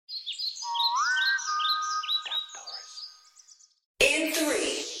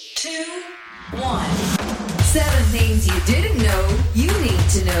2, 1. 7 things you didn't know you need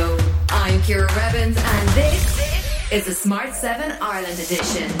to know. I'm Ciara Revens and this is the Smart 7 Ireland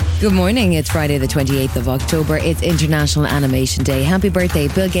edition. Good morning, it's Friday the 28th of October. It's International Animation Day. Happy birthday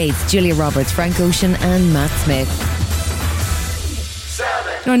Bill Gates, Julia Roberts, Frank Ocean and Matt Smith.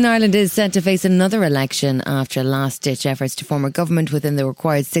 Northern Ireland is set to face another election after last-ditch efforts to form a government within the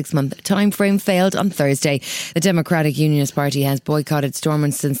required 6-month timeframe failed on Thursday. The Democratic Unionist Party has boycotted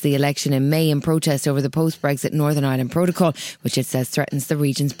Stormont since the election in May in protest over the post-Brexit Northern Ireland Protocol, which it says threatens the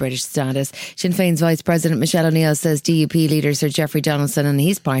region's British status. Sinn Féin's Vice President Michelle O'Neill says DUP leader Sir Geoffrey Donaldson and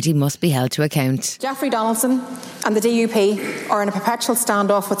his party must be held to account. Geoffrey Donaldson and the DUP are in a perpetual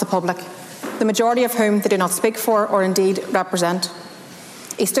standoff with the public, the majority of whom they do not speak for or indeed represent.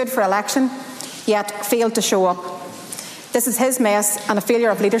 He stood for election, yet failed to show up. This is his mess and a failure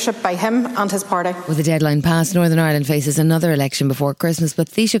of leadership by him and his party. With the deadline passed, Northern Ireland faces another election before Christmas, but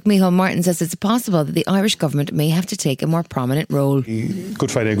Taoiseach Micheál Martin says it's possible that the Irish government may have to take a more prominent role. The Good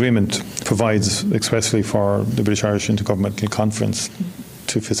Friday Agreement provides expressly for the British-Irish Intergovernmental Conference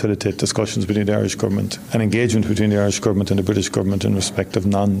to facilitate discussions between the Irish government and engagement between the Irish government and the British government in respect of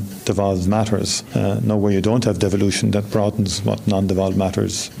non-devolved matters. Now, where you don't have devolution, that broadens what non-devolved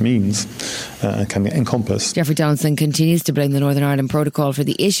matters means and can encompass. Geoffrey Donaldson continues to blame the Northern Ireland Protocol for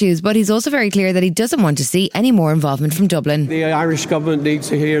the issues, but he's also very clear that he doesn't want to see any more involvement from Dublin. The Irish government needs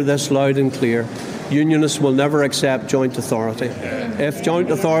to hear this loud and clear. Unionists will never accept joint authority. If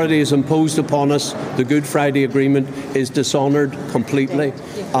joint authority is imposed upon us, the Good Friday Agreement is dishonoured completely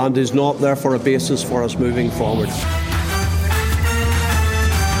and is not therefore a basis for us moving forward.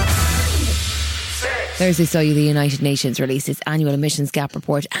 Thursday saw the United Nations release its annual emissions gap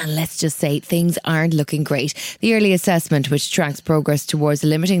report, and let's just say things aren't looking great. The early assessment, which tracks progress towards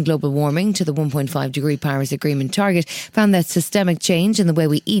limiting global warming to the 1.5 degree Paris Agreement target, found that systemic change in the way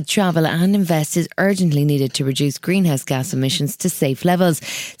we eat, travel and invest is urgently needed to reduce greenhouse gas emissions to safe levels.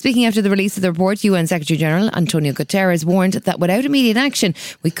 Speaking after the release of the report, UN Secretary-General Antonio Guterres warned that without immediate action,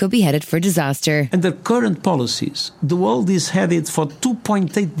 we could be headed for disaster. Under current policies, the world is headed for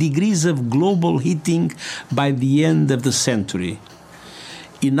 2.8 degrees of global heating by the end of the century.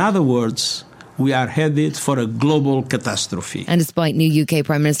 In other words, we are headed for a global catastrophe. And despite new UK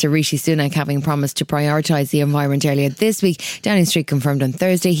Prime Minister Rishi Sunak having promised to prioritise the environment earlier this week, Downing Street confirmed on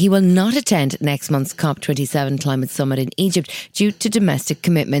Thursday he will not attend next month's COP27 climate summit in Egypt due to domestic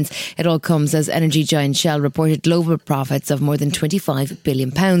commitments. It all comes as energy giant Shell reported global profits of more than £25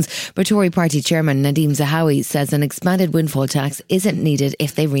 billion. But Tory party chairman Nadeem Zahawi says an expanded windfall tax isn't needed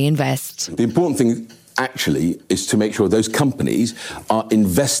if they reinvest. The important thing actually is to make sure those companies are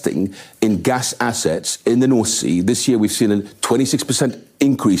investing in gas assets in the North Sea. This year we've seen a 26%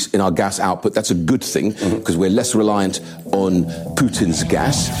 increase in our gas output. That's a good thing because we're less reliant on Putin's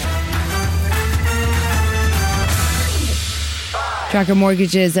gas. Tracker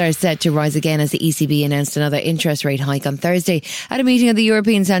mortgages are set to rise again as the ECB announced another interest rate hike on Thursday. At a meeting of the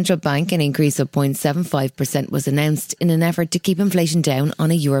European Central Bank, an increase of 0.75% was announced in an effort to keep inflation down on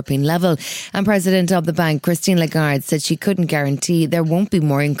a European level. And President of the bank, Christine Lagarde, said she couldn't guarantee there won't be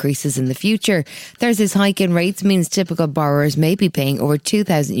more increases in the future. Thursday's hike in rates means typical borrowers may be paying over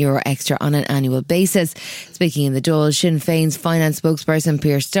 €2,000 extra on an annual basis. Speaking in the Dáil, Sinn Féin's finance spokesperson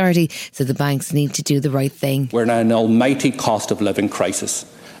Pearse Doherty said the banks need to do the right thing. We're in an almighty cost of living crisis,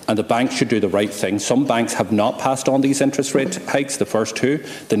 and the banks should do the right thing. Some banks have not passed on these interest rate hikes, the first two.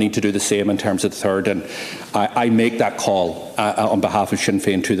 They need to do the same in terms of the third, and I make that call on behalf of Sinn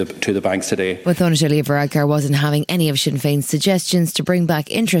Féin to the banks today. But Taoiseach Leo Varadkar wasn't having any of Sinn Féin's suggestions to bring back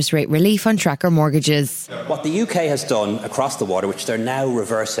interest rate relief on tracker mortgages. What the UK has done across the water, which they're now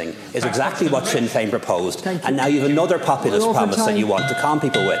reversing, is exactly what Sinn Féin proposed, and now you have another populist promise that you want to calm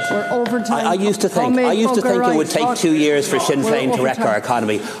people with. I used to think it would take 2 years for Sinn Féin to wreck our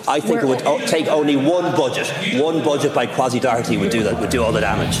economy. I think it would take only one budget by Kwasi Doherty would do that, would do all the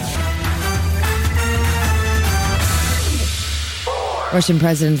damage. Russian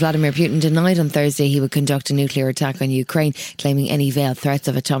President Vladimir Putin denied on Thursday he would conduct a nuclear attack on Ukraine, claiming any veiled threats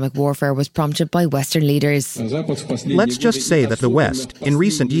of atomic warfare was prompted by Western leaders. Let's just say that the West, in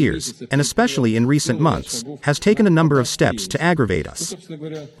recent years, and especially in recent months, has taken a number of steps to aggravate us.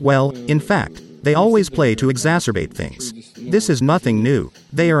 Well, in fact, they always play to exacerbate things. This is nothing new.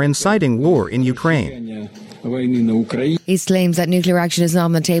 They are inciting war in Ukraine. His claims that nuclear action is not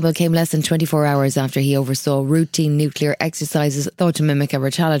on the table came less than 24 hours after he oversaw routine nuclear exercises thought to mimic a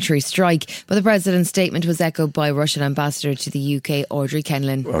retaliatory strike. But the president's statement was echoed by Russian ambassador to the UK, Audrey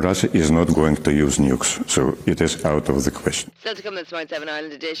Kenlin. Russia is not going to use nukes, so it is out of the question. Still to come in Smart 7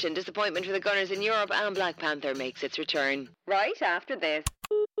 Ireland edition, disappointment for the Gunners in Europe, and Black Panther makes its return. Right after this.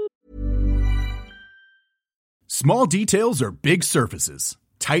 Small details are big surfaces.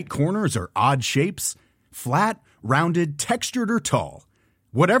 Tight corners are odd shapes. Flat, rounded, textured, or tall.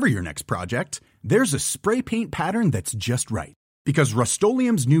 Whatever your next project, there's a spray paint pattern that's just right. Because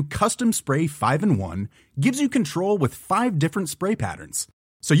Rust-Oleum's new Custom Spray 5-in-1 gives you control with 5 different spray patterns.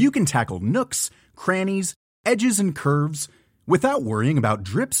 So you can tackle nooks, crannies, edges, and curves without worrying about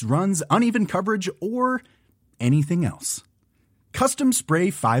drips, runs, uneven coverage, or anything else. Custom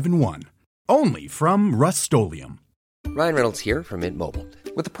Spray 5-in-1. Only from Rust-Oleum. Ryan Reynolds here from Mint Mobile.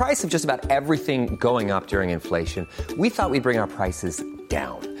 With the price of just about everything going up during inflation, we thought we'd bring our prices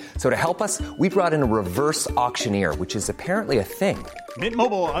down. So to help us, we brought in a reverse auctioneer, which is apparently a thing. Mint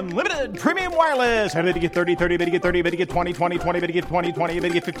Mobile Unlimited Premium Wireless. How to get 30, 30, bit to get 30, bit to get 20, 20, 20, bit to get 20, 20, bit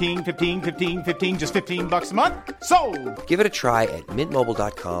to get 15, 15, 15, 15, just $15 a month? Sold! Give it a try at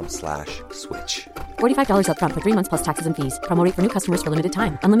mintmobile.com/switch. $45 up front for 3 months plus taxes and fees. Promo rate for new customers for limited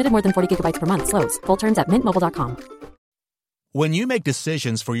time. Unlimited more than 40 gigabytes per month. Slows full terms at mintmobile.com. When you make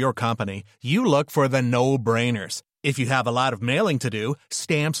decisions for your company, you look for the no-brainers. If you have a lot of mailing to do,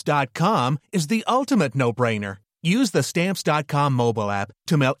 Stamps.com is the ultimate no-brainer. Use the Stamps.com mobile app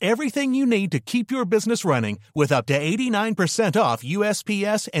to mail everything you need to keep your business running with up to 89% off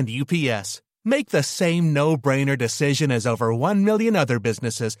USPS and UPS. Make the same no-brainer decision as over 1 million other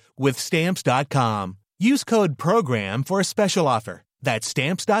businesses with Stamps.com. Use code PROGRAM for a special offer. That's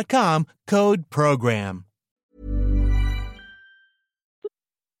Stamps.com, code PROGRAM.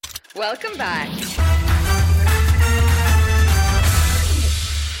 Welcome back.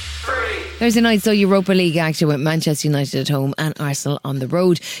 Thursday night saw Europa League action with Manchester United at home and Arsenal on the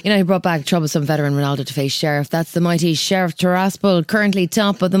road. United brought back troublesome veteran Ronaldo to face Sheriff. That's the mighty Sheriff Tiraspol, currently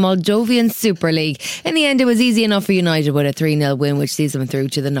top of the Moldovan Super League. In the end, it was easy enough for United with a 3-0 win, which sees them through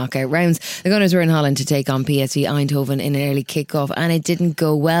to the knockout rounds. The Gunners were in Holland to take on PSV Eindhoven in an early kick-off, and it didn't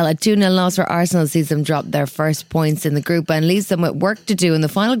go well. A 2-0 loss for Arsenal sees them drop their first points in the group and leaves them with work to do in the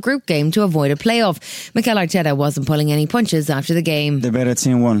final group game to avoid a playoff. Mikel Arteta wasn't pulling any punches after the game. The better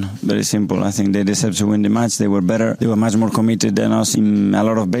team won. Very simple. I think they deserve to win the match. They were better. They were much more committed than us in a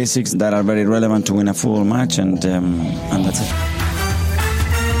lot of basics that are very relevant to win a full match, and that's it.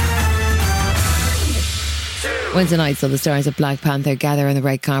 Wednesday night saw the stars of Black Panther gather on the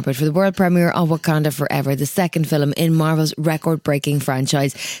red carpet for the world premiere of Wakanda Forever, the second film in Marvel's record-breaking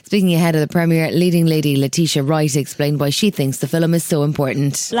franchise. Speaking ahead of the premiere, leading lady Letitia Wright explained why she thinks the film is so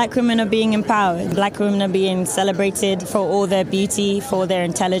important. Black women are being empowered. Black women are being celebrated for all their beauty, for their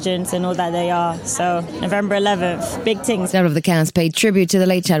intelligence and all that they are. So November 11th, big things. Several of the cast paid tribute to the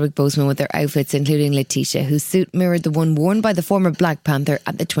late Chadwick Boseman with their outfits, including Letitia, whose suit mirrored the one worn by the former Black Panther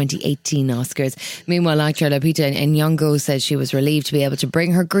at the 2018 Oscars. Meanwhile, actor Lupita Nyong'o says she was relieved to be able to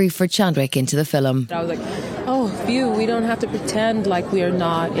bring her grief for Chadwick into the film. I was like, oh, phew, we don't have to pretend like we are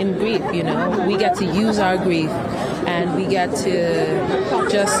not in grief, you know. We get to use our grief and we get to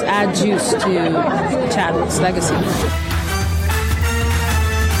just add juice to Chadwick's legacy.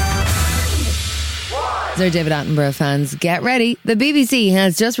 So David Attenborough fans, get ready. The BBC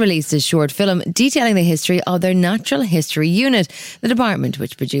has just released a short film detailing the history of their Natural History Unit, the department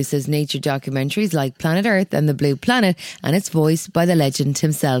which produces nature documentaries like Planet Earth and The Blue Planet, and it's voiced by the legend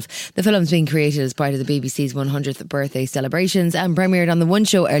himself. The film's been created as part of the BBC's 100th birthday celebrations and premiered on The One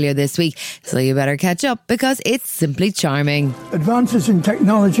Show earlier this week, so you better catch up because it's simply charming. Advances in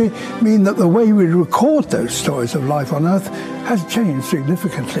technology mean that the way we record those stories of life on Earth has changed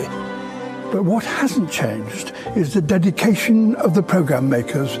significantly. But what hasn't changed is the dedication of the programme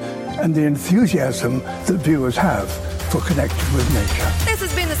makers and the enthusiasm that viewers have for connecting with nature. This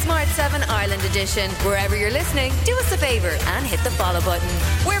has been the Smart 7 Ireland edition. Wherever you're listening, do us a favour and hit the follow button.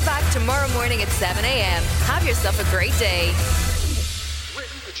 We're back tomorrow morning at 7 a.m. Have yourself a great day.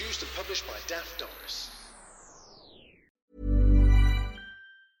 Written, produced and published by Daft Doris.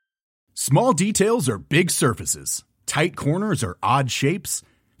 Small details are big surfaces. Tight corners are odd shapes.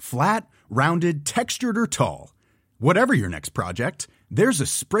 Flat, rounded, textured, or tall. Whatever your next project, there's a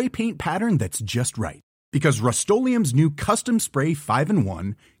spray paint pattern that's just right. Because Rust-Oleum's new Custom Spray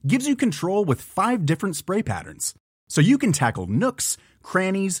 5-in-1 gives you control with 5 different spray patterns. So you can tackle nooks,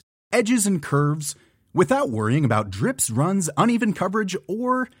 crannies, edges, and curves without worrying about drips, runs, uneven coverage,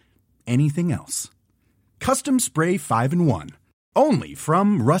 or anything else. Custom Spray 5-in-1. Only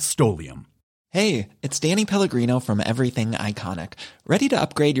from Rust-Oleum. Hey, it's Danny Pellegrino from Everything Iconic. Ready to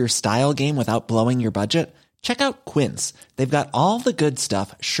upgrade your style game without blowing your budget? Check out Quince. They've got all the good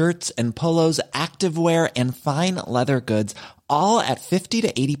stuff, shirts and polos, activewear, and fine leather goods, all at 50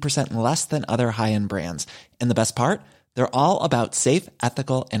 to 80% less than other high-end brands. And the best part? They're all about safe,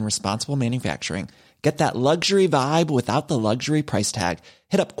 ethical, and responsible manufacturing. Get that luxury vibe without the luxury price tag.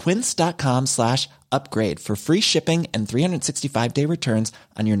 Hit up quince.com/upgrade upgrade for free shipping and 365-day returns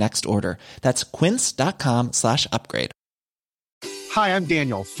on your next order. That's quince.com/upgrade. Hi, I'm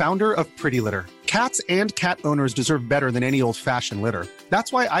Daniel, founder of Pretty Litter. Cats and cat owners deserve better than any old-fashioned litter.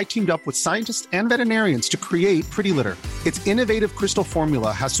 That's why I teamed up with scientists and veterinarians to create Pretty Litter. Its innovative crystal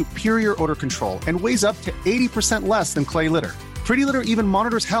formula has superior odor control and weighs up to 80% less than clay litter. Pretty Litter even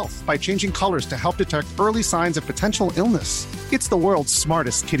monitors health by changing colors to help detect early signs of potential illness. It's the world's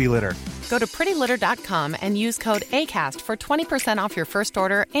smartest kitty litter. Go to prettylitter.com and use code ACAST for 20% off your first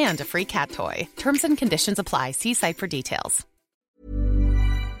order and a free cat toy. Terms and conditions apply. See site for details.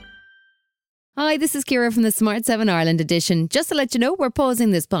 Hi, this is Ciara from the Smart 7 Ireland edition. Just to let you know, we're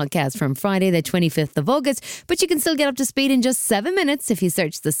pausing this podcast from Friday the 25th of August, but you can still get up to speed in just 7 minutes if you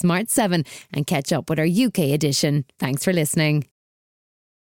search the Smart 7 and catch up with our UK edition. Thanks for listening.